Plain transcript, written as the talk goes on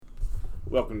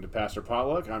Welcome to Pastor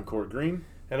Potluck. I'm Court Green.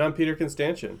 And I'm Peter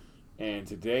Constantian. And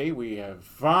today we have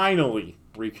finally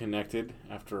reconnected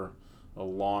after a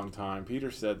long time. Peter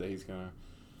said that he's going to,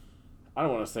 I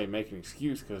don't want to say make an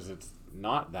excuse because it's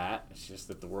not that. It's just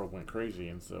that the world went crazy.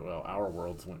 And so, well, our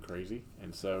worlds went crazy.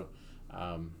 And so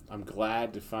I'm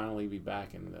glad to finally be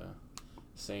back in the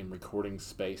same recording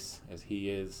space as he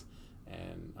is.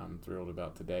 And I'm thrilled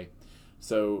about today.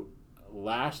 So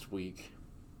last week,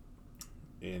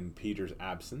 in Peter's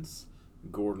absence,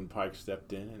 Gordon Pike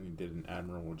stepped in and he did an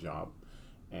admirable job.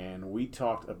 And we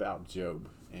talked about Job.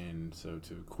 And so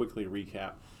to quickly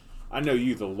recap, I know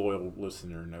you, the loyal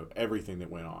listener, know everything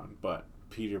that went on, but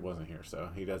Peter wasn't here, so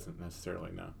he doesn't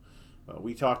necessarily know. But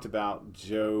we talked about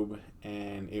Job,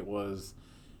 and it was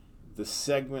the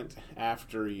segment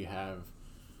after you have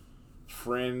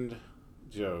friend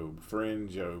Job.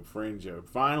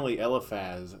 Finally,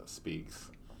 Eliphaz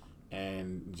speaks,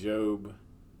 and Job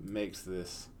makes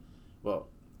this, well,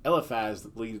 Eliphaz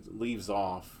leaves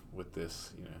off with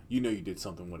this, you did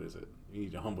something, what is it? You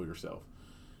need to humble yourself.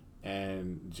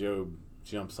 And Job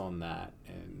jumps on that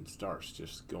and starts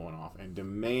just going off and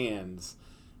demands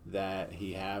that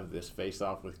he have this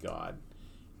face-off with God.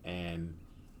 And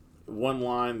one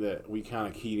line that we kind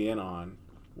of keyed in on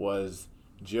was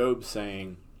Job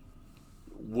saying,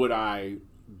 would I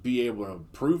be able to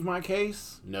prove my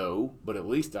case? No, but at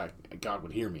least God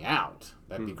would hear me out.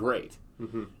 That'd be great.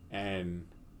 Mm-hmm. And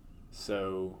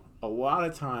so a lot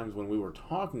of times when we were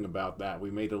talking about that,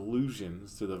 we made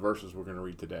allusions to the verses we're going to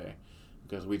read today.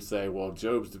 Because we'd say, well,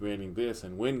 Job's demanding this,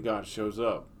 and when God shows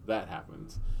up, that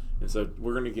happens. And so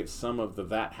we're going to get some of the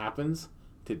that happens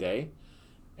today.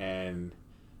 And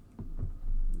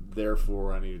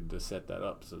therefore, I needed to set that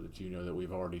up so that you know that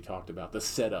we've already talked about the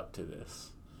setup to this.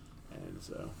 And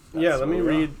so, let me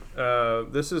read.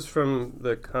 This is from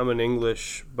the Common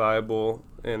English Bible,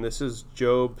 and this is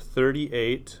Job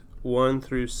 38, 1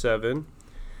 through 7.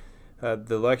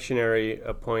 The lectionary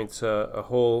appoints a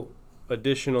whole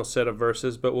additional set of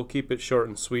verses, but we'll keep it short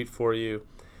and sweet for you.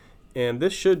 And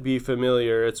this should be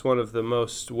familiar. It's one of the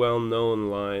most well-known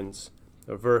lines.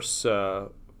 Verse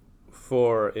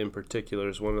 4 in particular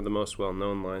is one of the most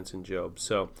well-known lines in Job.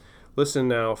 So listen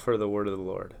now for the word of the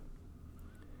Lord.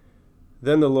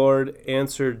 Then the Lord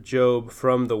answered Job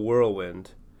from the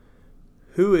whirlwind,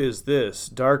 "Who is this,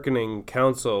 darkening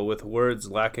counsel with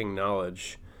words lacking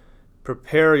knowledge?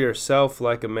 Prepare yourself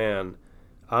like a man.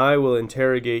 I will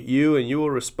interrogate you, and you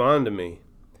will respond to me.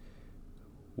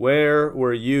 Where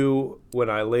were you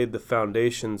when I laid the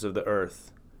foundations of the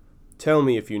earth? Tell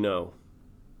me if you know.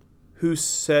 Who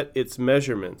set its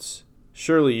measurements?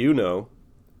 Surely you know.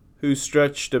 Who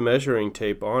stretched a measuring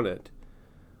tape on it?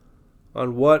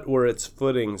 On what were its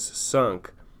footings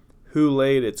sunk? Who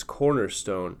laid its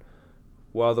cornerstone,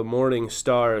 while the morning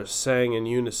stars sang in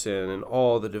unison and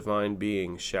all the divine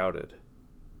beings shouted?"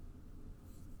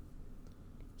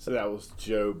 So that was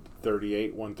Job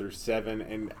 38, 1 through 7.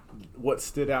 And what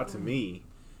stood out to me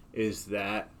is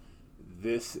that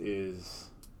this is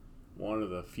one of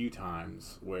the few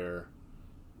times where,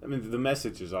 the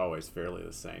message is always fairly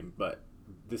the same, but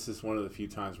this is one of the few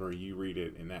times where you read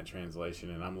it in that translation,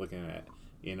 and I'm looking at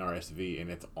NRSV, and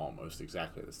it's almost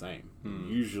exactly the same.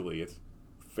 Usually it's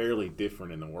fairly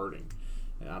different in the wording,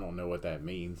 and I don't know what that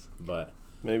means, but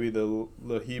maybe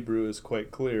the Hebrew is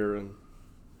quite clear, and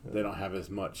they don't have as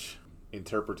much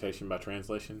interpretation by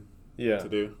translation to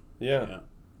do. Yeah.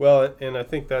 Well, and I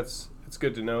think it's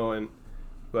good to know,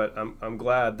 but I'm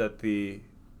glad that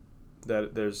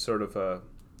that there's sort of a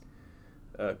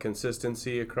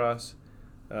consistency across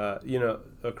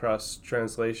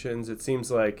translations. It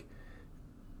seems like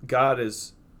God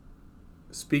is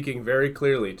speaking very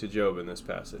clearly to Job in this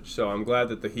passage. So I'm glad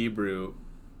that the Hebrew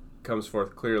comes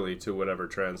forth clearly to whatever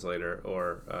translator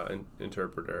or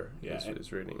interpreter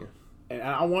is reading it. And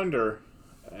I wonder,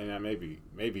 and maybe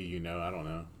I don't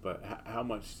know, but how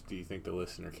much do you think the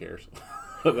listener cares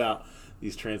about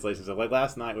these translations? Like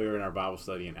last night we were in our Bible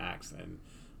study in Acts, and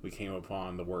we came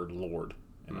upon the word Lord.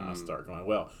 And I start going,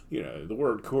 the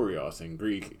word kurios in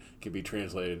Greek can be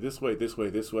translated this way, this way,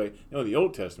 this way. In the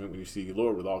Old Testament, when you see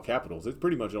Lord with all capitals, it's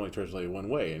pretty much only translated one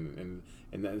way. And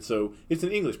then, so it's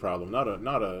an English problem, not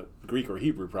a Greek or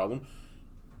Hebrew problem.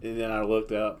 And then I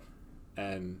looked up,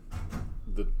 and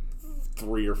the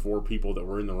 3 or 4 people that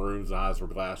were in the room's eyes were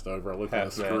glassed over. I looked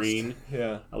at the screen.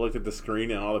 Yeah. I looked at the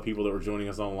screen, and all the people that were joining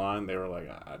us online, they were like,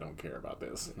 I don't care about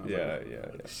this. Yeah.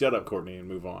 Shut up, Courtney, and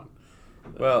move on.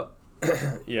 Well,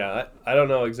 yeah, I don't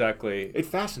know exactly. It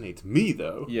fascinates me,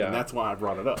 though. Yeah, and that's why I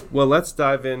brought it up. Well, let's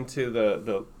dive into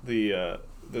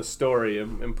the story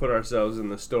and put ourselves in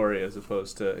the story as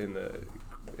opposed to in the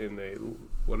in a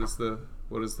what is the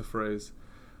phrase?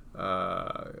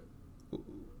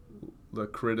 The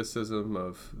criticism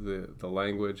of the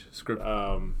language script.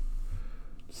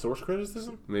 Source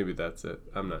criticism? Maybe that's it.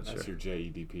 I'm not sure. That's your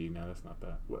JEDP. No, that's not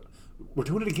that. We're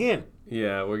doing it again.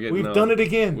 Yeah, We've done it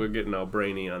again. We're getting all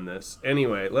brainy on this.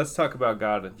 Anyway, let's talk about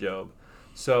God and Job.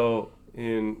 So,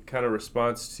 in kind of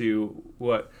response to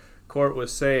what Court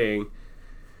was saying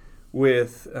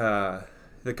with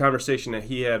the conversation that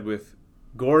he had with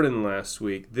Gordon last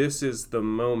week, this is the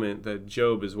moment that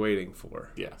Job is waiting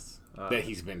for. Yes. That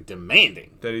he's been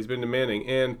demanding.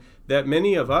 And that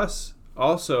many of us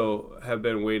also have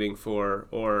been waiting for,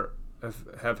 or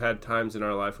have had times in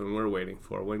our life when we're waiting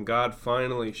for. When God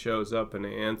finally shows up and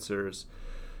answers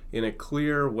in a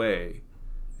clear way,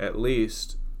 at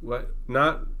least,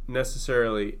 not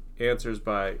necessarily answers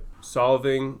by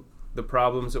solving the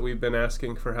problems that we've been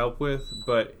asking for help with,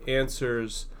 but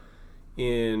answers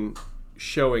in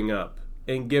showing up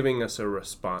and giving us a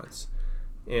response.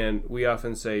 And we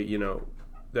often say,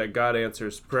 that God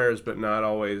answers prayers, but not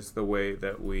always the way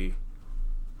that we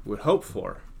would hope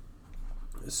for.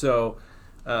 So,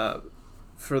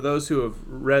 for those who have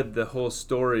read the whole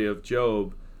story of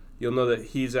Job, you'll know that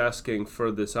he's asking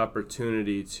for this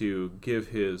opportunity to give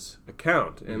his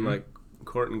account. And like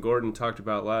Court and Gordon talked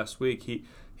about last week,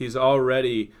 he's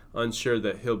already unsure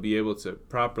that he'll be able to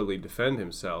properly defend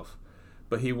himself.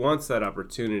 But he wants that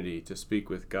opportunity to speak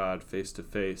with God face to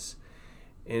face.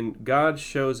 And God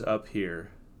shows up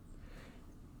here.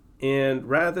 And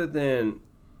rather than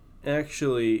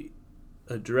actually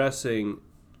addressing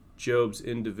Job's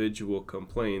individual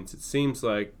complaints, it seems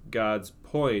like God's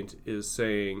point is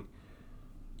saying,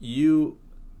 you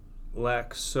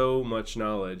lack so much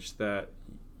knowledge that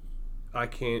I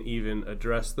can't even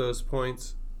address those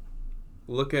points.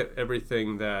 Look at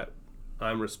everything that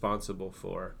I'm responsible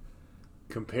for.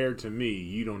 Compared to me,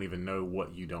 you don't even know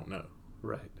what you don't know.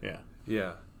 Right.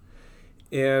 Yeah.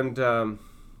 And I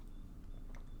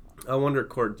wonder,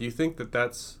 Court, do you think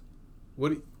that's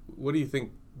what do you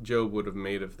think Job would have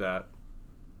made of that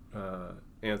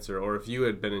answer? Or if you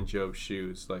had been in Job's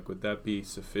shoes, would that be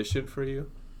sufficient for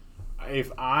you?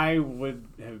 If I would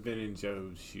have been in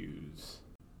Job's shoes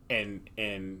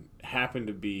and happened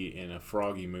to be in a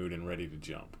froggy mood and ready to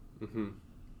jump,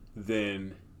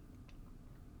 then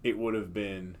it would have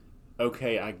been,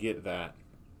 okay, I get that.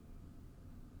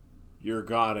 You're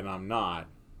God and I'm not.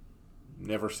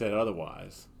 Never said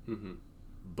otherwise.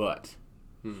 But,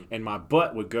 and my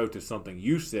butt would go to something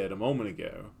you said a moment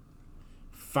ago.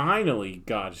 Finally,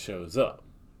 God shows up,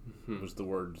 was the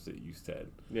words that you said.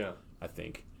 Yeah. I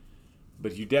think.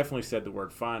 But you definitely said the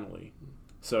word finally.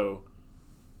 So,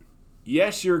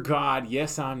 yes, you're God.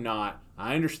 Yes, I'm not.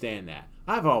 I understand that.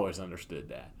 I've always understood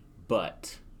that.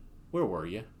 But, where were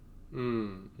you?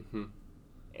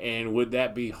 And would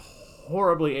that be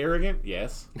horribly arrogant?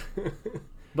 Yes.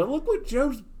 But look what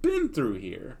Job's been through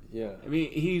here. Yeah. I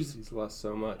mean, he's lost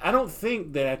so much. I don't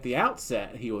think that at the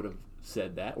outset he would have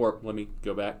said that. Or, let me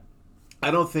go back.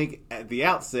 I don't think at the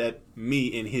outset me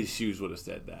in his shoes would have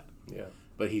said that. Yeah.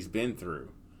 But he's been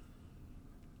through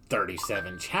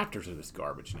 37 chapters of this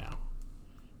garbage now.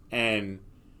 And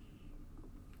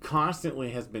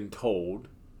constantly has been told,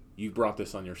 you brought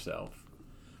this on yourself,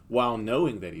 while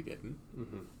knowing that he didn't.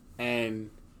 And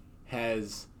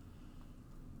has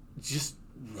just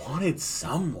wanted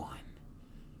someone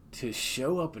to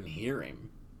show up and hear him.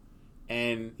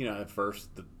 And, at first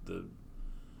the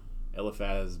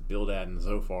Eliphaz, Bildad, and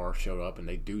Zophar show up and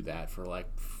they do that for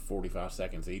 45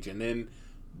 seconds each. And then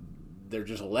they're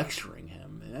just lecturing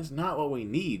him. And that's not what we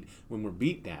need when we're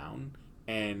beat down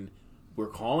and we're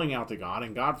calling out to God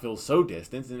and God feels so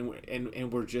distant.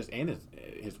 And we're just, and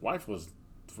his wife was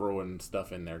throwing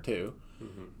stuff in there too.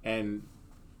 And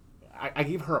I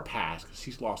give her a pass because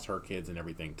she's lost her kids and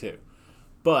everything too.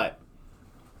 But,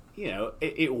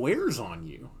 it wears on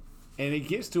you. And it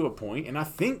gets to a point, and I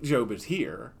think Job is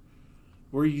here,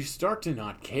 where you start to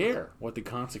not care what the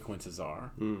consequences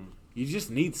are. You just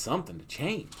need something to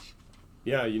change.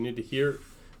 Yeah, you need to hear.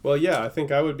 Well, yeah, I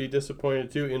think I would be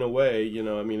disappointed too in a way.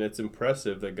 It's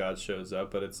impressive that God shows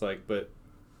up, but it's but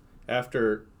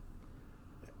after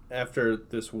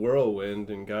this whirlwind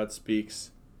and God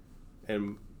speaks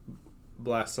and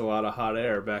blasts a lot of hot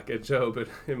air back at Job,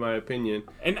 in my opinion.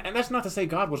 And that's not to say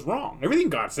God was wrong. Everything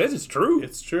God says is true.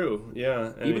 It's true,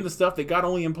 yeah. Even the stuff that God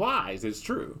only implies is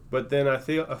true. But then I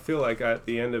feel like at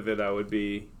the end of it, I would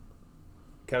be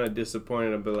kind of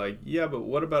disappointed. I'd be yeah, but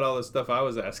what about all the stuff I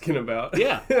was asking about?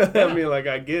 Yeah. I mean,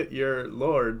 I get your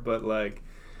Lord, but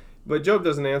but Job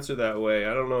doesn't answer that way.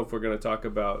 I don't know if we're going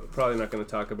to probably not going to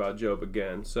talk about Job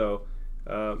again. So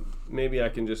maybe I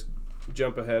can just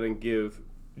jump ahead and give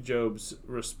Job's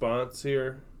response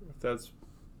here, if that's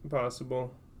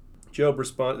possible. This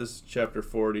is chapter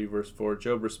 40, verse 4.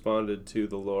 Job responded to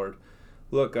the Lord,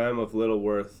 "Look, I am of little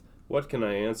worth. What can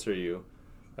I answer you?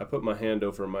 I put my hand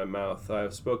over my mouth. I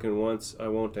have spoken once, I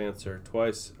won't answer.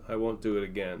 Twice, I won't do it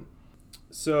again."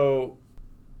 So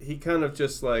he kind of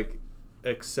just like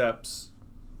accepts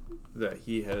that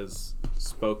he has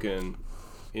spoken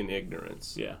in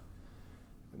ignorance. Yeah.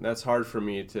 And that's hard for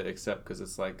me to accept because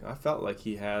it's like I felt like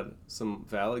he had some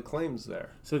valid claims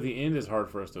there. So the end is hard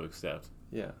for us to accept.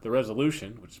 Yeah. The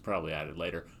resolution, which is probably added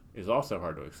later, is also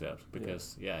hard to accept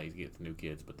because, he gets new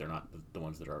kids, but they're not the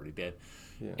ones that are already dead.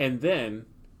 Yeah. And then,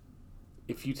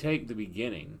 if you take the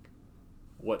beginning,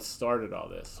 what started all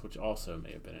this, which also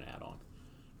may have been an add-on,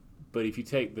 but if you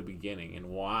take the beginning and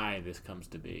why this comes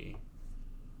to be,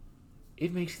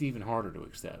 it makes it even harder to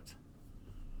accept.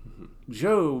 Mm-hmm.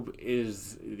 Job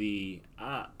is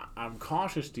I'm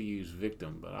cautious to use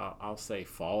victim, but I'll say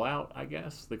fallout, I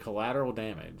guess, the collateral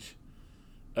damage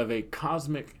of a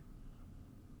cosmic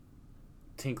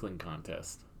tinkling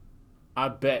contest. I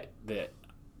bet that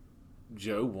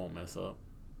Job won't mess up.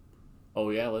 Oh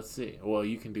yeah, let's see. Well,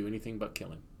 you can do anything but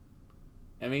killing.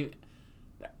 I mean,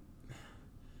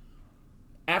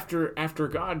 after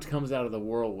God comes out of the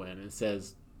whirlwind and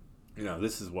says,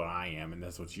 this is what I am and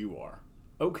that's what you are.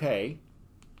 Okay,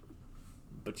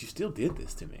 but you still did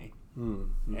this to me.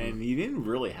 Mm-hmm. And you didn't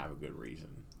really have a good reason.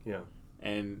 Yeah.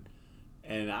 And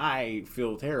I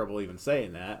feel terrible even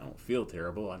saying that. I don't feel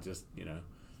terrible. I just,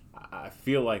 I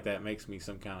feel like that makes me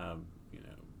some kind of,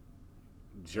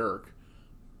 jerk.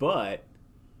 But,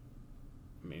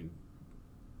 I mean,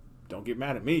 don't get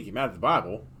mad at me. Get mad at the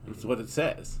Bible. That's what it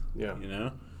says.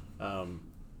 Yeah.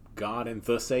 God and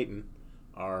thus Satan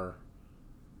are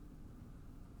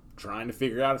trying to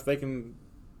figure out if they can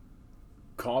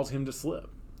cause him to slip.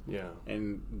 Yeah.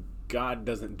 And God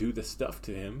doesn't do the stuff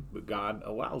to him, but God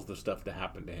allows the stuff to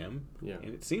happen to him. Yeah.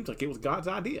 And it seems like it was God's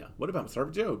idea. What about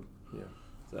servant Job?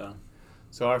 Yeah.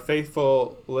 So our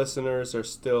faithful listeners are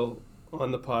still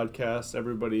on the podcast.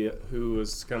 Everybody who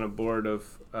was kind of bored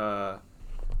of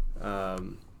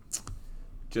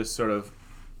just sort of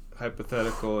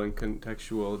hypothetical and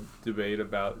contextual debate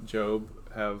about Job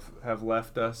have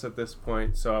left us at this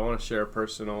point. So I want to share a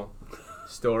personal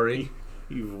story.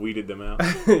 You've weeded them out.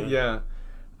 Yeah.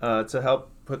 To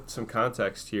help put some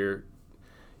context here,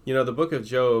 the book of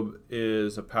Job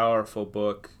is a powerful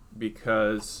book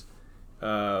because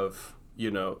of,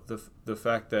 the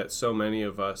fact that so many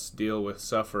of us deal with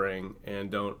suffering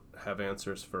and don't have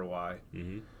answers for why.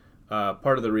 Mm-hmm.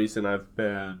 Part of the reason I've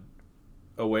been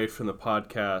away from the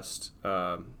podcast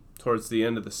towards the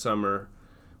end of the summer,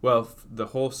 the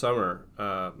whole summer,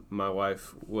 my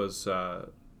wife was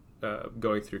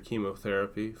going through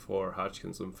chemotherapy for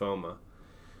Hodgkin's lymphoma.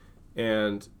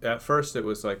 And at first it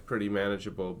was like pretty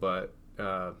manageable, but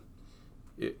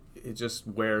it just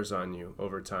wears on you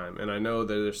over time. And I know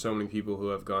that there's so many people who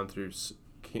have gone through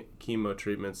chemo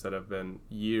treatments that have been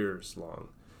years long.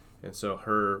 And so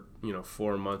her,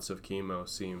 4 months of chemo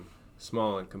seem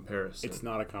small in comparison. It's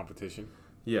not a competition.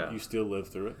 Yeah. You still live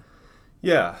through it.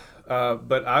 Yeah.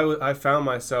 But I found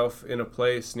myself in a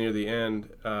place near the end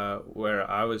where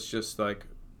I was just like,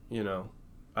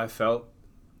 I felt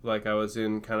like I was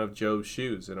in kind of Job's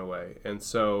shoes in a way. And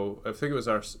so I think it was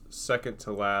our second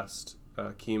to last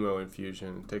chemo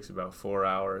infusion. It takes about 4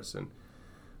 hours. And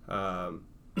I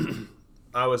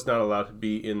was not allowed to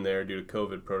be in there due to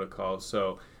COVID protocols.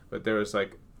 But there was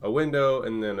like a window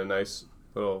and then a nice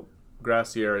little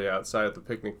grassy area outside at the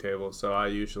picnic table. So I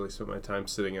usually spent my time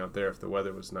sitting out there if the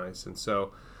weather was nice. And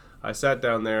so I sat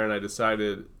down there and I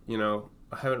decided, I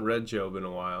haven't read Job in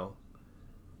a while.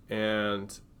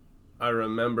 And I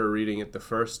remember reading it the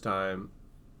first time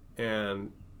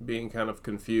and being kind of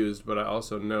confused, but I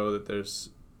also know that there's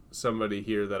somebody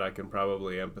here that I can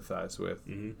probably empathize with.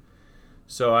 Mm-hmm.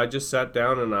 So I just sat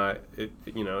down and it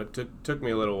took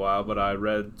me a little while, but I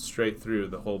read straight through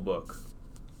the whole book,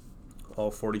 all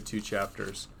 42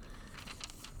 chapters.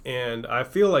 And I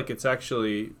feel like it's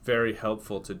actually very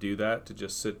helpful to do that, to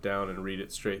just sit down and read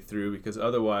it straight through, because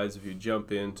otherwise if you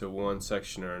jump into one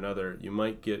section or another, you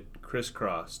might get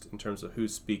crisscrossed in terms of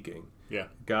who's speaking. Yeah.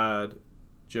 God,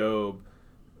 Job,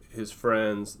 his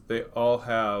friends, they all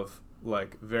have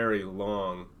like very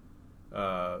long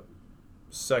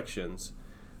sections,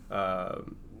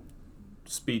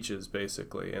 speeches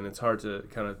basically, and it's hard to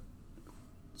kind of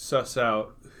suss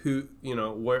out who,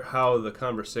 how the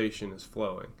conversation is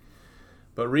flowing.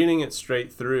 But reading it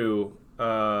straight through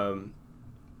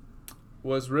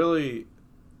was really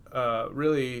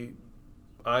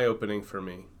eye-opening for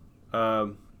me.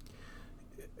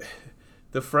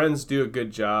 the friends do a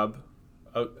good job.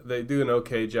 They do an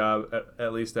okay job,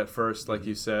 at least at first, like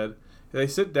you said. They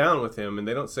sit down with him and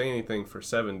they don't say anything for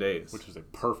 7 days. Which is a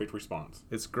perfect response.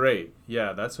 It's great.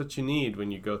 Yeah, that's what you need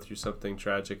when you go through something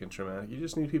tragic and traumatic. You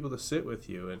just need people to sit with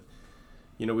you. And,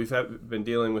 we've been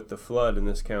dealing with the flood in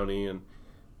this county,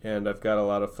 and I've got a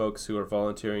lot of folks who are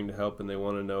volunteering to help, and they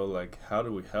want to know, like, how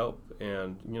do we help?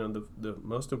 And, the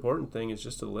most important thing is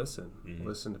just to listen. Mm-hmm.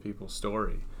 Listen to people's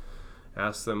story.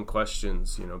 Ask them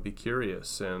questions, be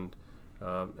curious, and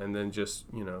then just,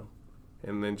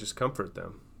 comfort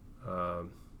them.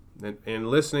 And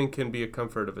listening can be a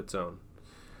comfort of its own.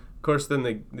 Of course,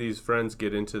 then these friends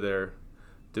get into their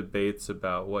debates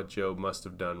about what Job must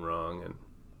have done wrong, and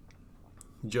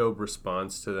Job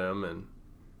responds to them and,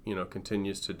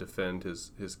 continues to defend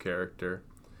his character.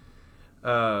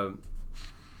 I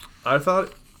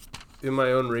thought in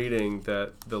my own reading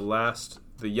that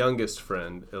the youngest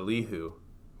friend, Elihu,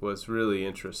 was really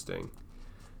interesting.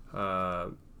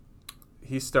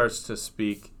 He starts to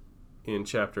speak in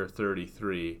chapter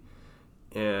 33,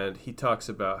 and he talks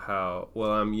about how,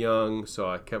 well, I'm young, so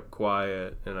I kept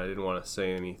quiet and I didn't want to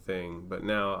say anything, but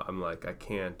now I'm like, I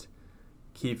can't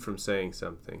keep from saying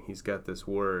something. He's got this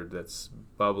word that's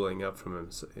bubbling up from him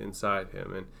inside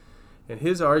him, and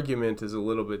his argument is a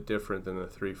little bit different than the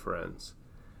three friends.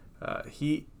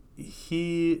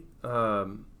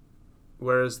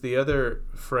 Whereas the other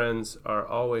friends are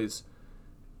always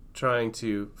trying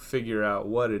to figure out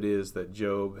what it is that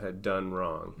Job had done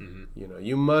wrong. Mm-hmm.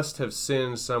 You must have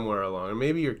sinned somewhere along, or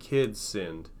maybe your kids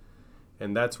sinned,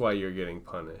 and that's why you're getting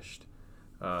punished.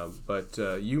 But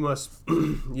you must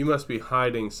be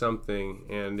hiding something,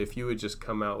 and if you would just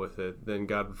come out with it, then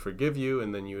God would forgive you,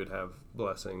 and then you would have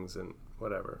blessings and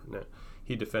whatever. Now,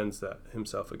 he defends that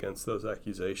himself against those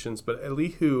accusations, but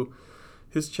Elihu,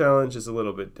 his challenge is a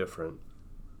little bit different.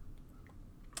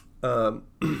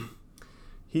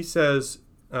 He says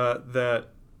that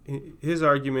his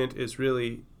argument is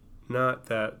really not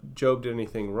that Job did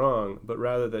anything wrong, but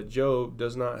rather that Job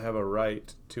does not have a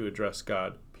right to address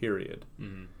God, period.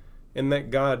 Mm-hmm. And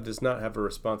that God does not have a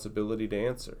responsibility to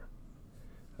answer.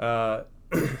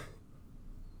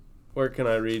 Where can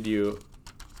I read you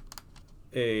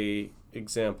a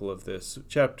example of this?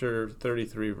 Chapter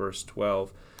 33, verse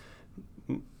 12.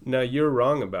 Now you're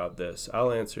wrong about this.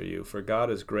 I'll answer you, for God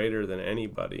is greater than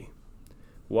anybody.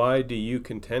 Why do you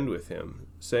contend with him,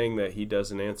 saying that he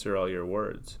doesn't answer all your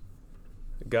words?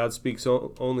 God speaks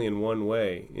only in one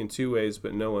way, in two ways,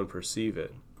 but no one perceive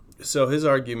it. So his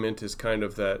argument is kind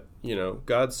of that,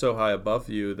 God's so high above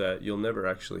you that you'll never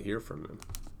actually hear from him.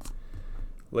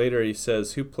 Later he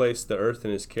says, who placed the earth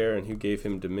in his care and who gave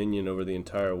him dominion over the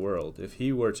entire world? If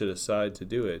he were to decide to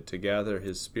do it, to gather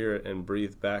his spirit and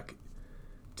breathe back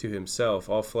to himself,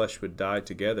 all flesh would die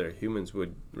together, humans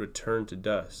would return to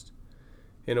dust.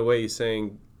 In a way, he's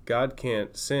saying God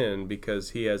can't sin because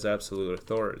he has absolute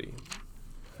authority.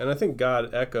 And I think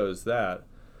God echoes that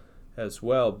as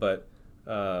well, but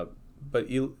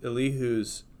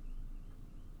Elihu's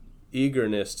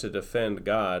eagerness to defend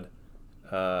God,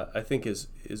 I think is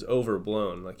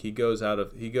overblown. Like he goes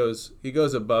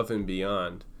above and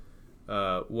beyond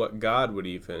what God would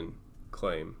even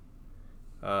claim.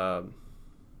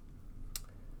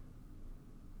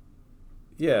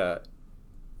 Yeah.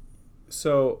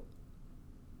 So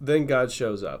then God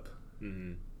shows up.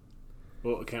 Mm-hmm.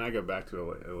 Well, can I go back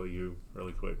to Elihu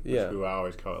really quick? Yeah. Who I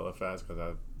always call Eliphaz because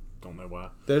I don't know why.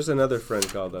 There's another friend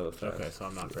called Eliphaz. Okay, so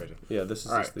I'm not crazy. Yeah, this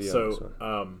is all just right, the youngest one.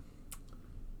 So,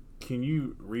 can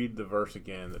you read the verse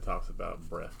again that talks about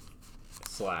breath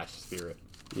 / spirit?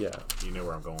 Yeah. You know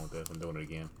where I'm going with this. I'm doing it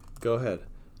again. Go ahead.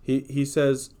 He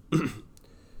says,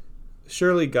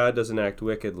 surely God doesn't act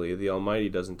wickedly. The Almighty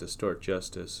doesn't distort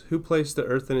justice. Who placed the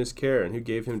earth in his care and who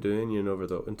gave him dominion over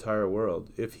the entire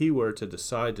world? If he were to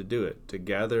decide to do it, to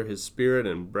gather his spirit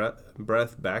and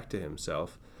breath back to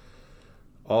himself,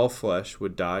 all flesh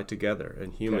would die together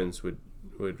and humans would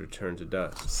return to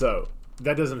dust. So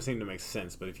that doesn't seem to make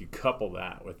sense, but if you couple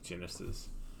that with Genesis,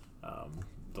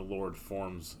 the Lord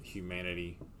forms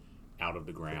humanity out of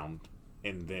the ground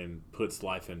and then puts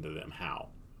life into them. How?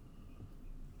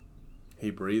 He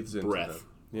breathes into breath. them.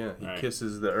 Yeah, he right?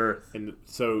 kisses the earth. And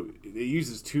so it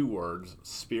uses two words,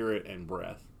 spirit and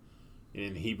breath. And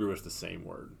in Hebrew, it's the same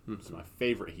word. Mm-hmm. It's my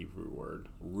favorite Hebrew word,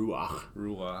 ruach.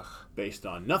 Ruach. Based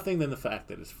on nothing than the fact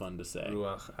that it's fun to say.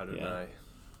 Ruach Adonai.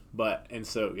 Yeah.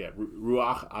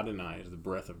 Ruach Adonai is the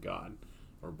breath of God,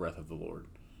 or breath of the Lord.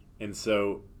 And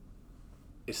so,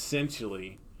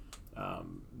 essentially,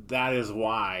 that is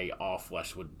why all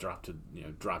flesh would drop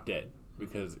dead.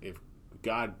 Because if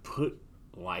God put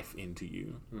life into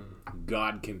you,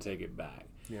 God can take it back.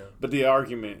 Yeah. But the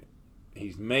argument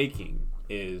he's making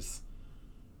is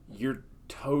you're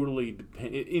totally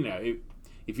dependent.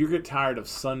 If you get tired of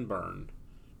sunburn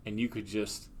and you could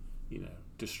just,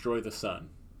 destroy the sun,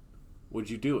 would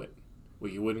you do it?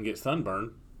 Well, you wouldn't get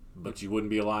sunburn, but you wouldn't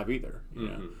be alive either.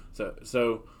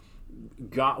 So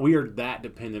God, we are that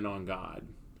dependent on God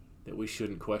that we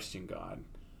shouldn't question God.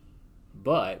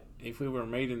 But if we were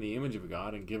made in the image of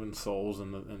God and given souls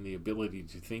and the ability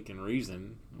to think and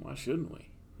reason, why shouldn't we?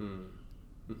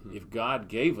 Mm-hmm. If God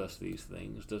gave us these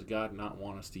things, does God not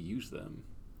want us to use them?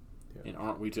 Yeah. And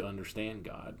aren't we to understand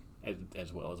God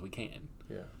as well as we can?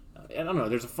 Yeah. I don't know.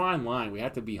 There's a fine line. We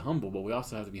have to be humble, but we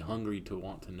also have to be hungry to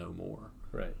want to know more.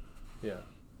 Right. Yeah.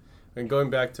 And going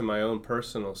back to my own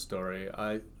personal story,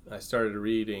 I started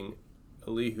reading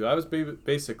Elihu. I was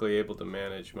basically able to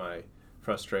manage my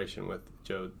frustration with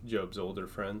Job's older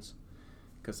friends,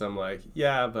 because I'm like,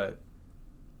 yeah, but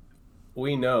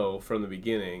we know from the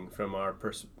beginning, from what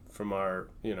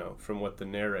the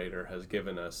narrator has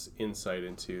given us insight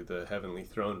into the heavenly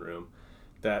throne room,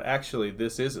 that actually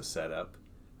this is a setup,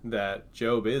 that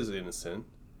Job is innocent.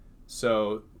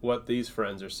 So what these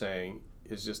friends are saying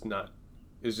is just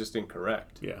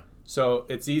incorrect. Yeah. So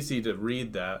it's easy to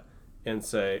read that and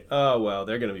say, oh, well,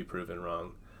 they're going to be proven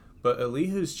wrong. But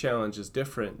Elihu's challenge is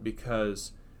different,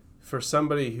 because for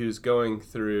somebody who's going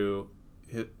through,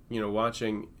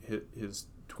 watching his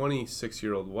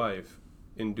 26-year-old wife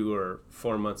endure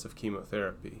 4 months of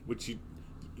chemotherapy. Which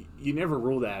you never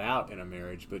rule that out in a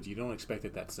marriage, but you don't expect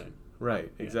it that soon.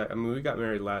 Right, exactly. I mean, we got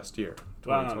married last year,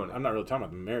 2020. Well, I'm not really talking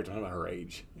about the marriage, I'm talking about her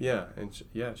age. Yeah,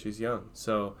 and she's young.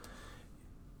 So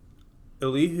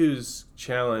Elihu's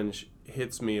challenge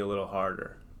hits me a little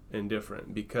harder and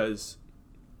different, because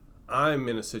I'm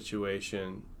in a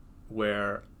situation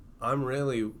where I'm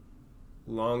really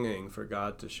longing for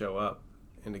God to show up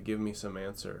and to give me some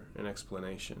answer, an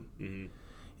explanation. Mm-hmm.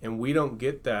 And we don't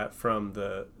get that from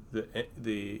the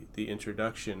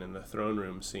introduction in the throne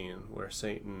room scene, where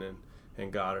Satan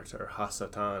and God or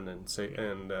Hasatan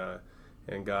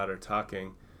and God are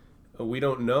talking. We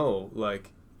don't know,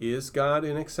 is God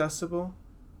inaccessible?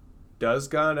 Does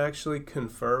God actually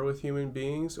confer with human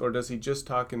beings, or does he just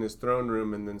talk in his throne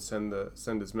room and then send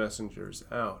his messengers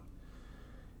out?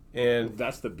 And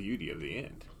that's the beauty of the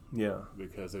end. Yeah.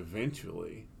 Because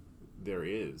eventually there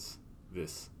is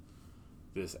this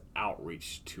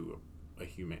outreach to a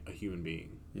human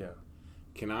being. Yeah.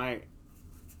 Can I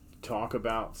talk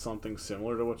about something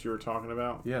similar to what you were talking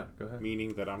about? Yeah, go ahead.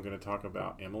 Meaning that I'm going to talk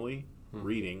about Emily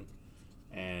reading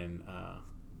and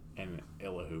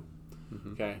Elihu.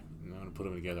 Mm-hmm. Okay? I'm going to put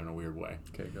them together in a weird way.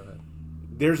 Okay, go ahead.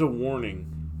 There's a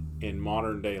warning in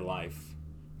modern day life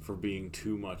for being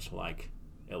too much like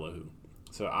Elihu.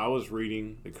 So I was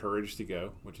reading The Courage to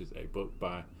Go, which is a book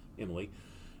by Emily,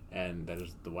 and that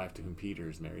is the wife to whom Peter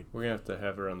is married. We're going to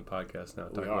have her on the podcast now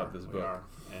talk about this book. We are,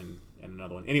 and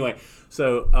another one. Anyway,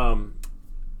 so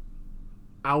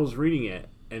I was reading it,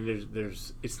 and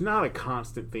there's it's not a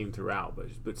constant theme throughout,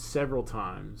 but several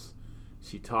times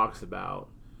she talks about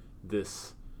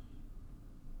this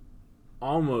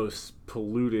almost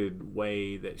polluted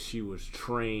way that she was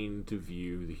trained to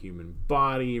view the human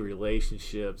body,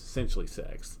 relationships, essentially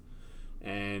sex.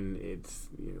 And it's,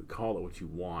 call it what you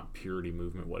want, purity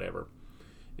movement, whatever.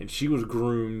 And she was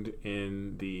groomed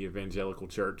in the evangelical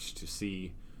church to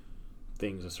see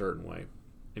things a certain way.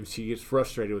 And she gets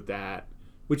frustrated with that,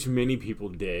 which many people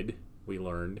did, we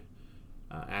learned,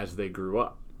 as they grew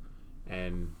up.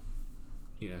 And,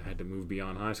 had to move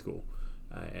beyond high school.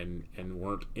 And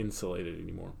weren't insulated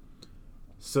anymore.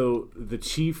 So the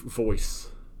chief voice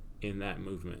in that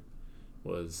movement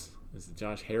is it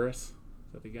Josh Harris?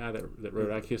 Is that the guy that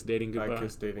wrote I Kissed Dating Goodbye? I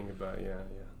Kissed Dating Goodbye, yeah.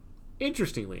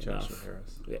 Interestingly Joshua enough,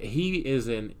 Harris. He is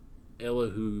an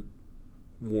Elihu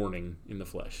warning in the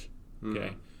flesh.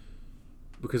 Okay?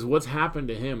 Because what's happened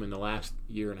to him in the last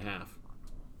year and a half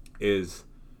is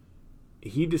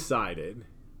he decided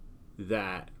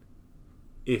that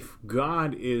if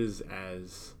God is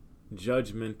as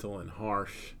judgmental and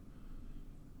harsh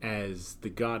as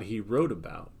the God he wrote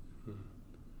about,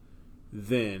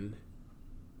 then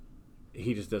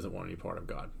he just doesn't want any part of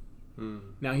God.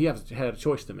 Now, he had a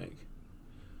choice to make.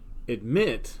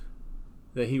 Admit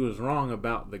that he was wrong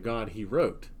about the God he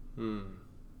wrote,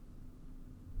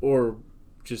 or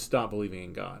just stop believing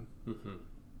in God. Mm-hmm.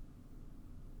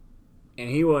 And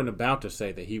he wasn't about to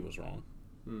say that he was wrong.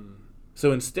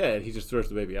 So instead, he just throws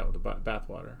the baby out with the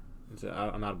bathwater and said,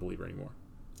 I'm not a believer anymore.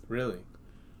 Really?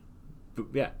 But,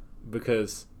 yeah,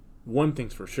 because one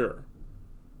thing's for sure.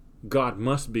 God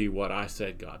must be what I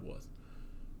said God was.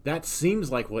 That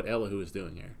seems like what Elihu is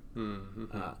doing here.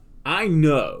 Mm-hmm. I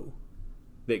know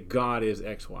that God is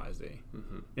X, Y, Z.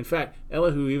 Mm-hmm. In fact,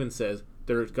 Elihu even says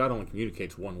God only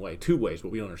communicates one way, two ways,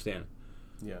 but we don't understand.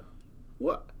 Yeah.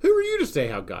 What? Who are you to say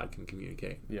how God can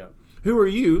communicate? Yeah. Who are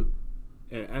you?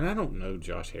 And I don't know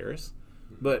Josh Harris,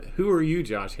 but who are you,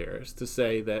 Josh Harris, to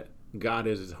say that God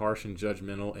is as harsh and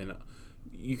judgmental and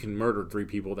you can murder 3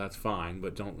 people, that's fine,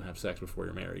 but don't have sex before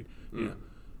you're married. You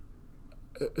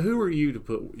know, who are you to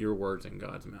put your words in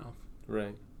God's mouth?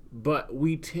 Right. But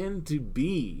we tend to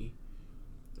be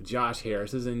Josh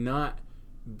Harris's and not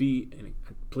be. And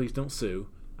please don't sue.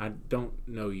 I don't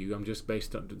know you. I'm just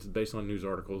based on news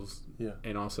articles,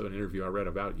 and also an interview I read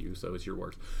about you. So it's your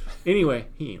words. Anyway,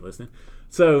 he ain't listening.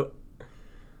 So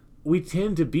we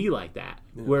tend to be like that,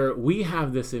 where we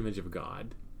have this image of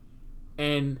God,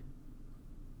 and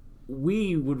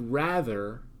we would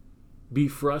rather be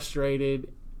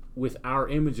frustrated with our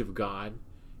image of God,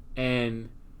 and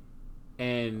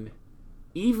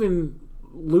even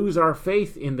lose our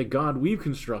faith in the God we've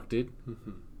constructed,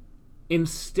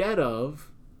 instead of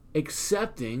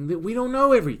accepting that we don't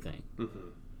know everything,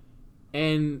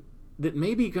 and that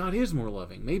maybe God is more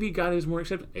loving, maybe God is more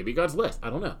accepting, maybe God's less. I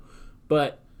don't know,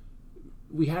 but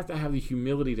we have to have the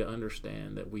humility to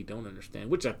understand that we don't understand,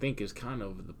 which I think is kind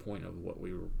of the point of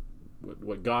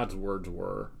what God's words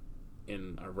were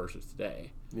in our verses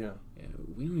today. Yeah,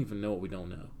 and we don't even know what we don't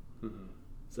know.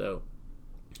 So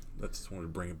I just wanted to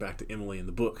bring it back to Emily in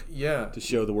the book. Yeah. To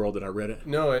show the world that I read it.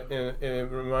 No, and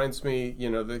it reminds me,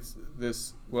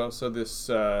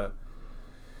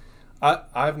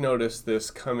 I've noticed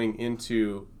this coming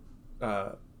into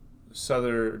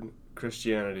Southern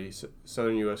Christianity,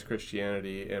 Southern U.S.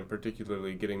 Christianity, and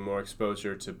particularly getting more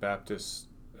exposure to Baptist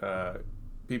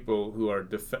people who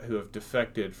have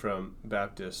defected from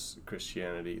Baptist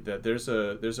Christianity. That there's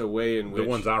a way in which the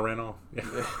ones I ran off.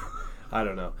 I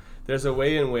don't know. There's a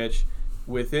way in which,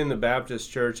 within the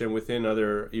Baptist church and within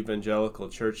other evangelical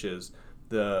churches,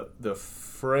 the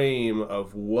frame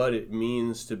of what it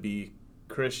means to be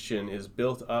Christian is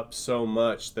built up so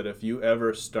much that if you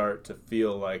ever start to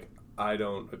feel like, I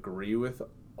don't agree with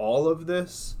all of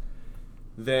this,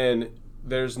 then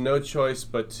there's no choice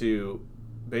but to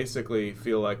basically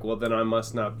feel like, well, then I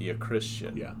must not be a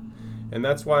Christian. Yeah. And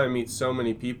that's why I meet so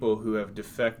many people who have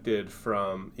defected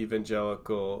from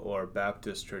evangelical or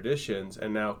Baptist traditions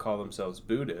and now call themselves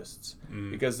Buddhists,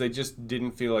 because they just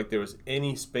didn't feel like there was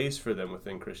any space for them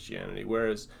within Christianity.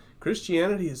 Whereas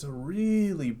Christianity is a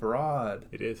really broad,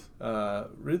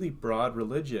 really broad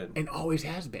religion, and always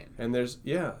has been. And there's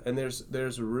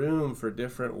room for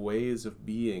different ways of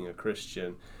being a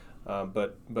Christian,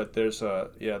 but there's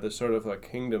sort of a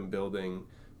kingdom building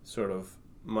sort of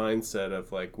mindset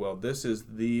of like, well, this is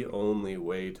the only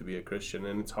way to be a Christian.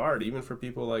 And it's hard even for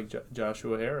people like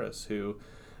Joshua Harris, who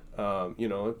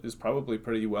is probably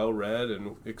pretty well read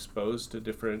and exposed to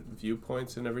different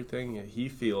viewpoints and everything. He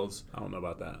feels, I don't know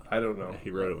about that. I don't know. He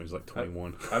wrote it when he was like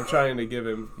 21. I'm trying to give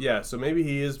him, so maybe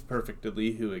he is perfect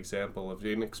Elihu example of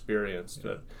inexperienced.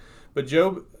 But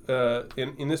Job,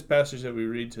 in this passage that we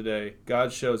read today,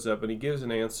 God shows up and he gives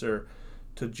an answer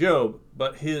to Job,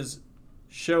 but his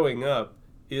showing up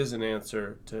is an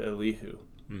answer to Elihu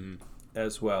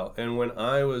as well. And when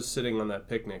I was sitting on that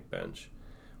picnic bench,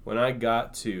 when I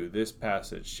got to this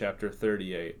passage, chapter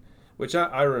 38, which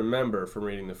I remember from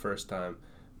reading the first time,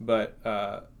 but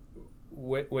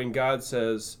when God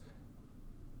says,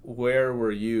 "Where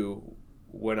were you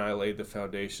when I laid the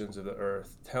foundations of the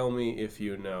earth? Tell me if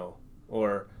you know,"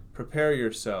 or "Prepare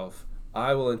yourself,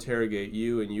 I will interrogate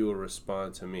you and you will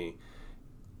respond to me."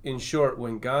 In short,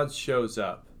 when God shows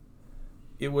up,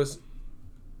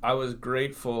 I was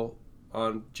grateful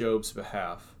on Job's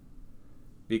behalf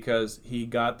because he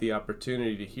got the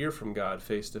opportunity to hear from God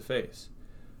face to face.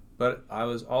 But I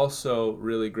was also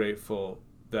really grateful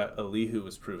that Elihu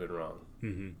was proven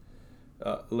wrong.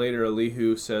 Later,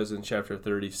 Elihu says in chapter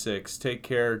 36, "Take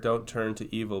care, don't turn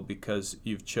to evil because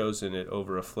you've chosen it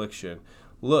over affliction.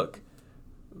 Look,"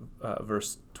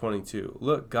 verse 22,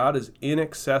 "Look, God is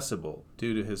inaccessible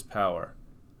due to his power.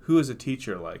 Who is a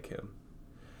teacher like him?"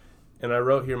 And I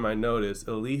wrote here, my note is,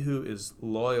 Elihu is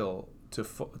loyal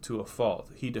to a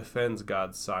fault. He defends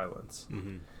God's silence.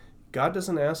 God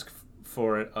doesn't ask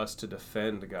for us to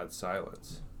defend God's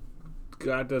silence.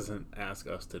 God doesn't ask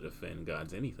us to defend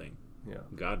God's anything. Yeah.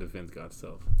 God defends God's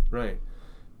self. Right.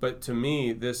 But to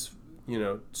me, this,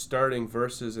 starting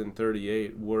verses in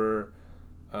 38 were,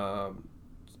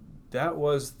 that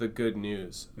was the good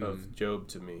news of Job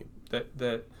to me.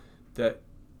 That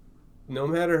no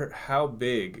matter how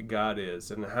big God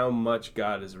is and how much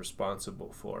God is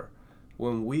responsible for,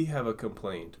 when we have a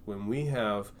complaint, when we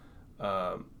have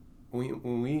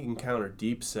when we encounter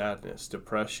deep sadness,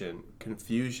 depression,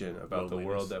 confusion about the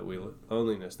world that we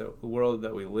loneliness, the world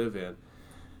that we live in,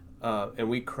 and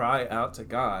we cry out to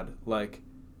God, like,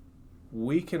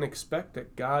 we can expect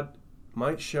that God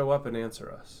might show up and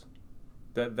answer us.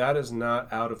 That is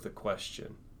not out of the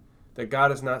question. That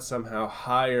God is not somehow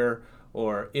higher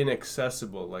or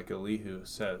inaccessible, like Elihu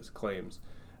claims,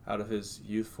 out of his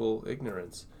youthful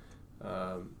ignorance.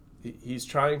 He's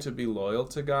trying to be loyal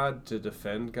to God, to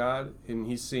defend God, and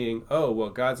he's seeing, oh, well,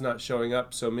 God's not showing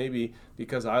up, so maybe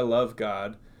because I love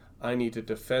God, I need to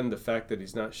defend the fact that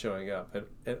he's not showing up.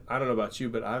 And I don't know about you,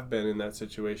 but I've been in that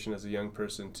situation as a young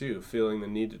person too, feeling the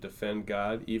need to defend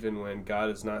God even when God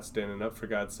is not standing up for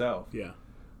God's self. Yeah.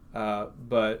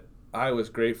 But I was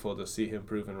grateful to see him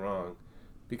proven wrong,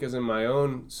 because in my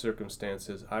own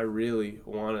circumstances, I really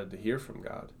wanted to hear from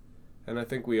God. And I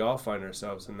think we all find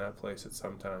ourselves in that place at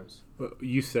some times. Well,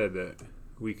 you said that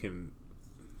we can,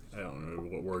 I don't know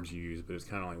what words you use, but it's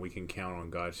kind of like we can count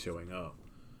on God showing up.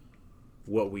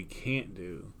 What we can't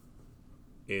do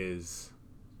is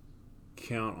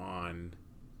count on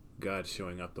God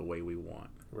showing up the way we want.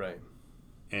 Right.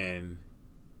 And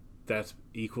that's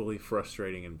equally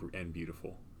frustrating and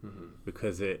beautiful. Mm-hmm.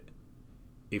 Because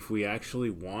if we actually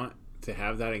want to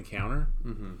have that encounter,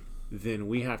 mm-hmm. then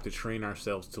we have to train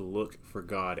ourselves to look for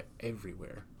God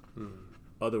everywhere. Mm-hmm.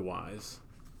 Otherwise,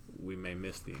 we may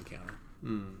miss the encounter.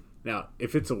 Mm. Now,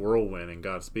 if it's a whirlwind and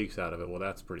God speaks out of it, well,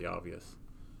 that's pretty obvious.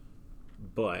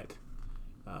 But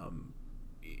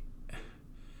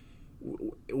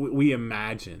we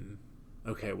imagine,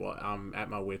 okay, well, I'm at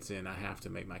my wit's end. I have to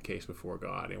make my case before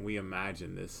God. And we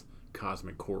imagine this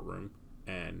cosmic courtroom.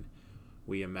 And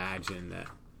we imagine that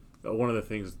one of the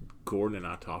things Gordon and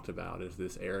I talked about is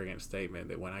this arrogant statement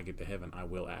that when I get to heaven, I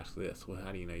will ask this. Well,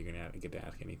 how do you know you're going to get to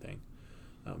ask anything?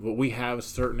 But we have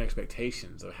certain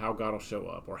expectations of how God will show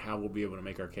up or how we'll be able to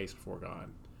make our case before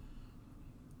God.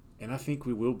 And I think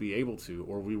we will be able to,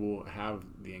 or we will have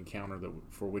the encounter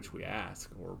for which we ask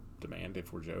or demand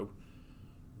if we're Job.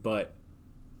 But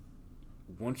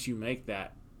once you make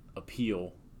that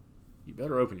appeal, you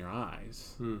better open your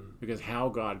eyes, because how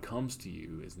God comes to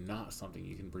you is not something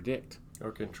you can predict.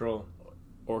 Or control.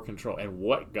 And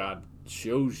what God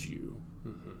shows you,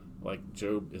 mm-hmm. like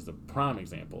Job is the prime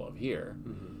example of here,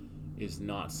 mm-hmm. is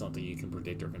not something you can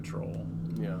predict or control.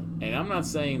 Yeah. And I'm not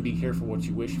saying be careful what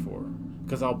you wish for,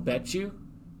 because I'll bet you,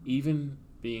 even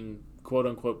being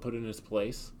quote-unquote put in his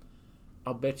place,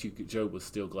 I'll bet you Job was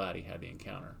still glad he had the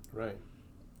encounter. Right.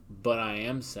 But I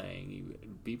am saying you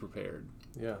be prepared.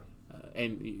 Yeah.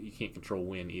 And you can't control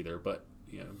when either, but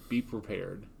be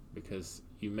prepared, because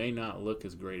you may not look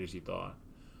as great as you thought,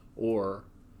 or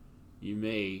you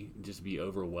may just be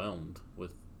overwhelmed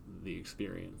with the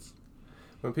experience.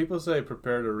 When people say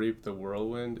prepare to reap the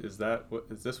whirlwind, is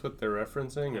this what they're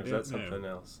referencing, or is that something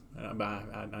else?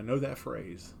 I know that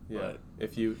phrase. Yeah. But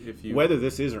if you whether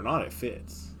this is or not, it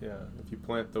fits. Yeah. If you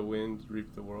plant the wind,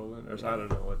 reap the whirlwind, or I don't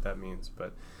know what that means,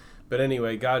 But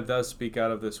anyway, God does speak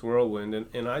out of this whirlwind,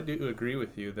 and I do agree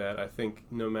with you that I think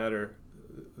no matter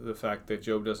the fact that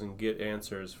Job doesn't get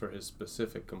answers for his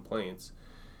specific complaints,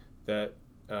 that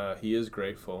he is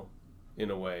grateful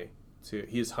in a way.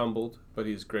 He is humbled, but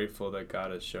he's grateful that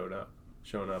God has shown up.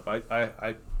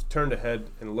 I turned ahead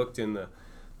and looked in the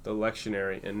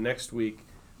lectionary, and next week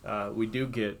we do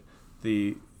get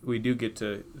to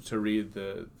read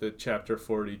the chapter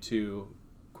 42,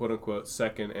 quote unquote,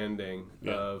 second ending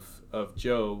of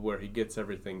Job, where he gets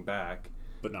everything back.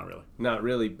 But not really. Not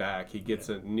really back. He gets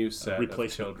a new set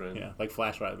of children. Yeah, like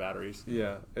flashlight batteries.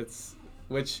 Yeah,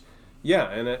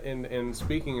 and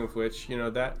speaking of which,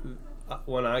 that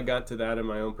when I got to that in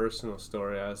my own personal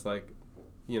story, I was like,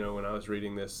 when I was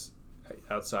reading this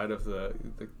outside of the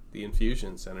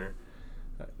infusion center,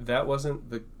 that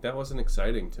wasn't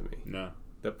exciting to me. No.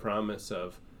 The promise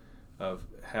of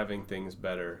having things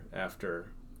better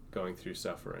after going through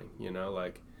suffering,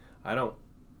 like I don't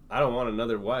want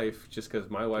another wife just because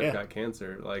my wife got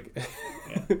cancer. Like,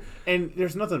 yeah. And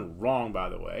there's nothing wrong, by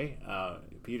the way.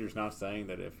 Peter's not saying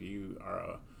that if you are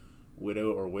a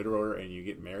widow or widower and you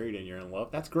get married and you're in love,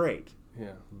 that's great.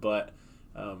 Yeah. But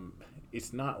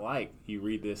it's not like you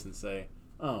read this and say,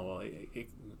 oh, well,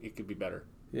 it could be better.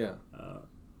 Yeah.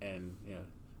 And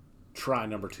try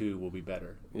number 2 will be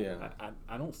better. Yeah.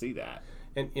 I don't see that.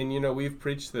 And we've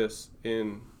preached this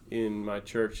in my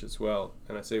church as well.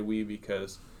 And I say we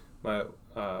because my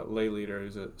lay leader,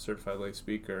 who's a certified lay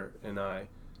speaker, and I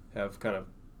have kind of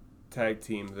tag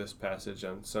teamed this passage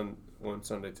on one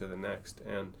Sunday to the next.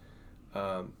 And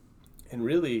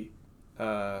really,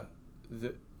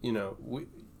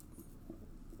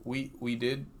 we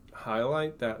did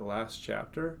highlight that last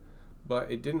chapter,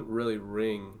 but it didn't really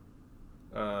ring.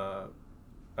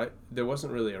 There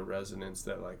wasn't really a resonance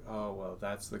that like, oh, well,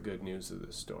 that's the good news of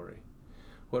this story.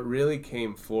 What really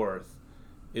came forth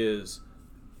is,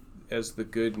 as the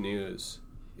good news,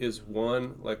 is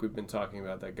one, like we've been talking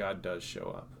about, that God does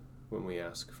show up when we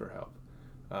ask for help.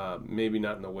 Maybe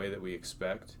not in the way that we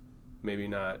expect, maybe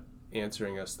not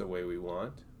answering us the way we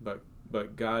want, but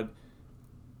God,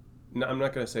 I'm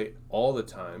not going to say all the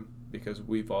time, because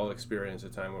we've all experienced a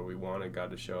time where we wanted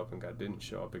God to show up and God didn't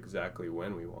show up exactly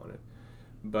when we wanted.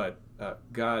 But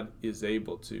God is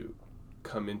able to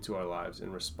come into our lives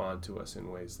and respond to us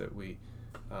in ways that we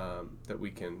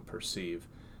can perceive.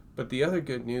 But the other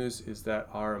good news is that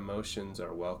our emotions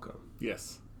are welcome.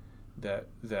 Yes.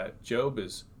 That Job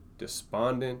is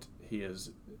despondent. He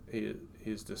is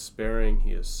despairing.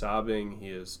 He is sobbing. He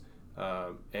is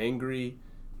angry.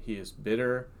 He is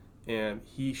bitter, and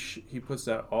he puts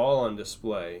that all on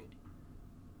display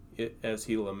as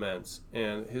he laments.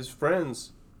 And his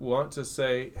friends want to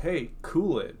say, "Hey,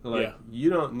 cool it! You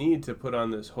don't need to put on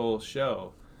this whole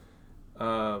show."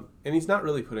 And he's not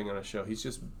really putting on a show. He's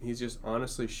just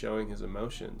honestly showing his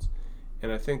emotions.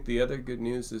 And I think the other good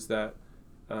news is that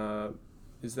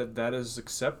that is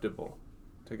acceptable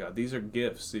to God. These are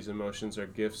gifts. These emotions are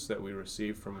gifts that we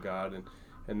receive from God,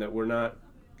 and that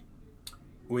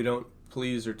we don't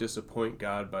please or disappoint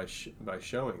God by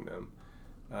showing them.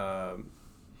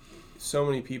 So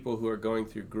many people who are going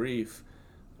through grief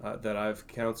that I've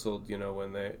counseled,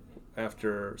 when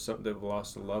they've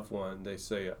lost a loved one, they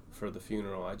say for the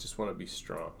funeral, I just want to be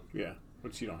strong. Yeah,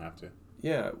 which you don't have to.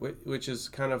 Yeah, which is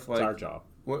kind of like... It's our job.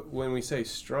 When we say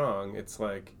strong, it's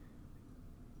like,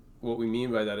 what we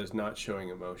mean by that is not showing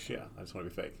emotion. Yeah, I just want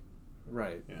to be fake.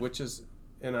 Right, yeah. Which is,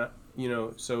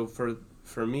 so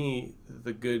for me,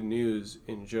 the good news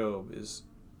in Job is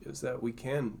that we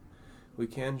can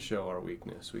show our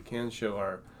weakness. We can show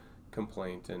our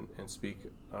complaint and speak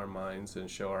our minds and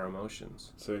show our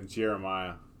emotions. So in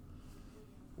Jeremiah,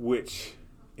 which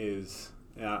is,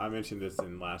 I mentioned this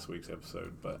in last week's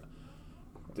episode, but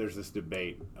there's this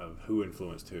debate of who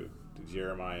influenced who. Did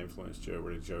Jeremiah influence Job,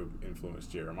 or did Job influence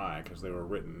Jeremiah? Because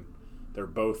they're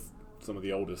both some of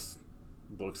the oldest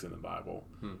books in the Bible,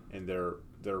 and they're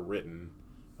written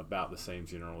about the same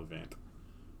general event.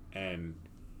 And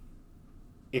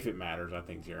if it matters, I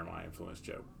think Jeremiah influenced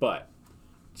Job. But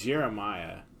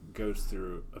Jeremiah goes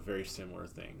through a very similar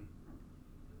thing,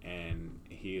 and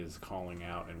he is calling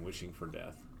out and wishing for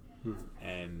death.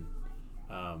 And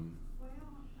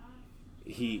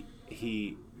he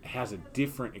has a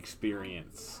different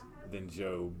experience than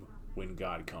Job when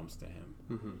God comes to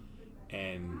him.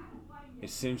 And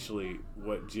essentially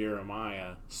what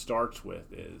Jeremiah starts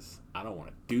with is, I don't want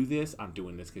to do this. I'm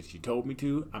doing this because you told me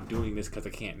to. I'm doing this because I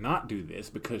can't not do this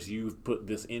because you've put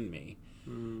this in me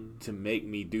to make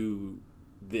me do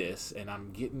this, and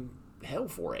I'm getting hell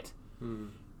for it.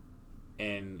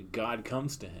 And God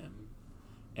comes to him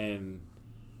and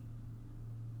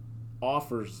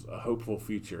offers a hopeful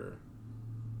future,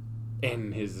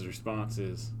 and his response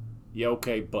is, yeah,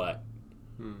 okay, but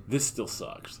this still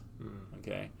sucks.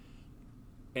 Okay.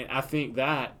 And I think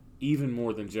that even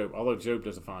more than Job, although Job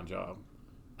does a fine job,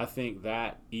 I think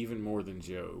that even more than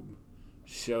Job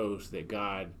shows that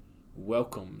God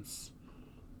welcomes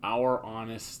our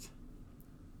honest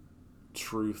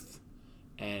truth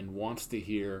and wants to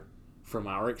hear from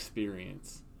our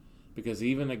experience, because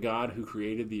even a God who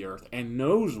created the earth and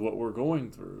knows what we're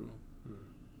going through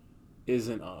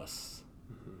isn't us.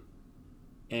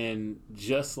 And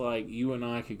just like you and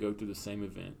I could go through the same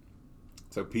event.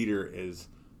 So Peter is,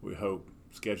 we hope,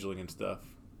 scheduling and stuff.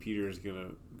 Peter is going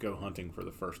to go hunting for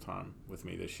the first time with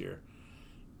me this year.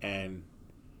 And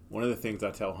one of the things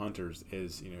I tell hunters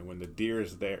is, when the deer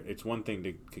is there, it's one thing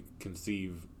to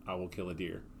conceive, I will kill a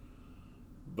deer.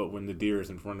 But when the deer is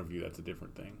in front of you, that's a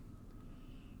different thing.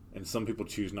 And some people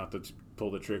choose not to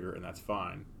pull the trigger, and that's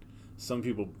fine. Some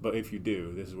people, but if you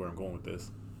do, this is where I'm going with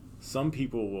this. Some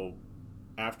people will,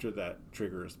 after that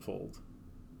trigger is pulled,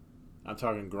 I'm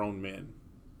talking grown men.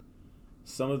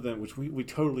 Some of them, which we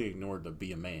totally ignored the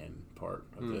be a man part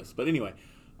of this. But anyway,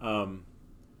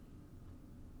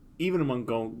 even among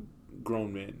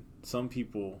grown men, some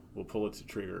people will pull it to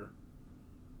trigger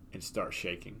and start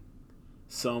shaking.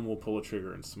 Some will pull a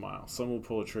trigger and smile. Some will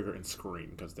pull a trigger and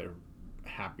scream because they're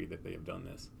happy that they have done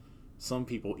this. Some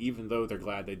people, even though they're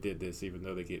glad they did this, even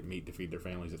though they get meat to feed their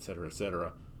families,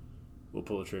 etc., will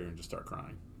pull a trigger and just start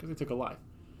crying because they took a life.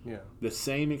 Yeah. The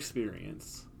same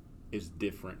experience is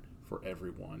different for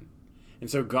everyone. And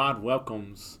so God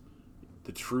welcomes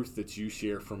the truth that you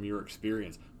share from your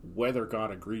experience, whether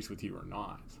God agrees with you or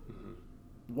not.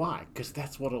 Why? Because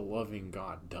that's what a loving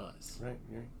God does. Right.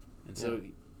 And so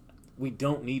we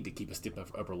don't need to keep a stiff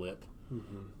upper lip.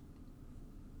 Mm-hmm.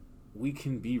 We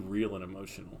can be real and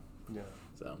emotional. Yeah.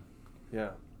 So.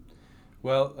 Yeah.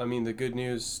 Well, I mean, the good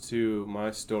news to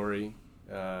my story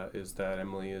is that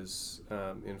Emily is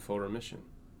in full remission.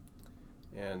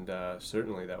 And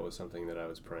certainly that was something that I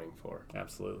was praying for.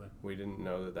 Absolutely. We didn't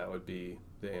know that that would be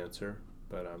the answer,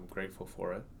 but I'm grateful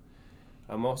for it.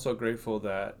 I'm also grateful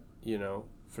that,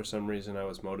 for some reason I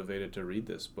was motivated to read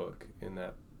this book in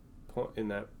that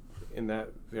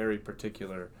very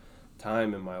particular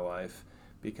time in my life,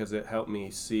 because it helped me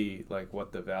see like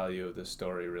what the value of this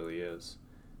story really is.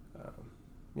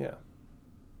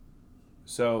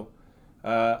 So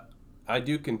I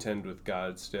do contend with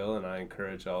God still, and I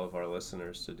encourage all of our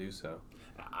listeners to do so.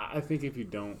 I think if you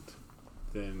don't,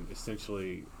 then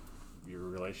essentially your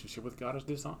relationship with God is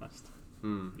dishonest.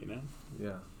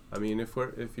 Yeah. I mean,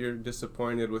 if you're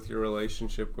disappointed with your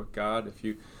relationship with God, if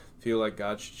you feel like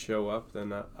God should show up,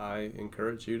 then I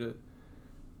encourage you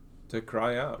to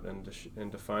cry out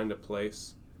and to find a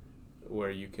place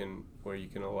where you can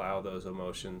allow those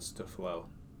emotions to flow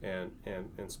and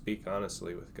speak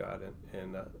honestly with God,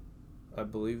 and I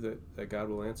believe that God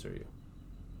will answer you.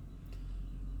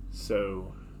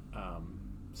 So,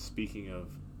 speaking of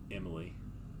Emily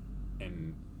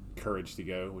and courage to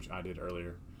go, which I did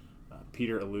earlier,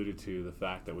 Peter alluded to the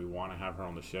fact that we want to have her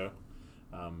on the show.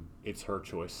 It's her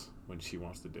choice when she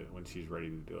wants to do it, when she's ready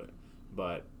to do it.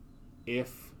 But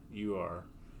if you are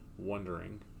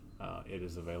wondering, it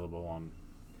is available on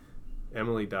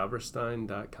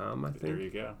EmilyDaberstein.com, I think. There you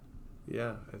go.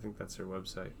 Yeah, I think that's her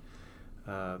website.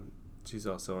 She's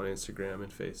also on Instagram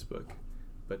and Facebook.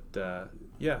 But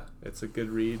it's a good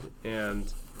read,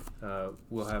 and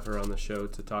we'll have her on the show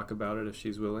to talk about it if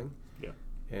she's willing. Yeah.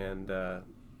 And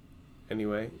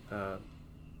anyway,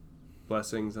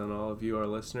 blessings on all of you, our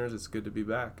listeners. It's good to be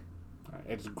back.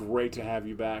 It's great to have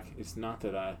you back. It's not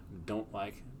that I don't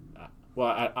like...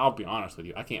 I'll be honest with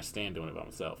you. I can't stand doing it by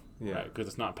myself. Yeah. Right? Because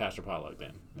it's not Pastor Potluck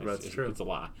then. That's true. It's a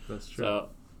lie. That's true. So,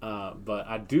 but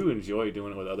I do enjoy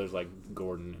doing it with others like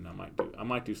Gordon, and I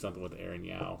might do something with Aaron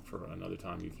Yao for another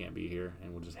time you can't be here,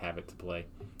 and we'll just have it to play.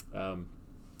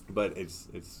 But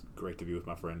it's great to be with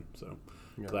my friend. So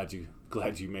glad you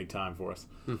made time for us.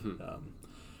 Mm-hmm.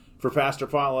 For Pastor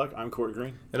Potluck, I'm Court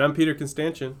Green. And I'm Peter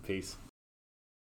Constantian. Peace.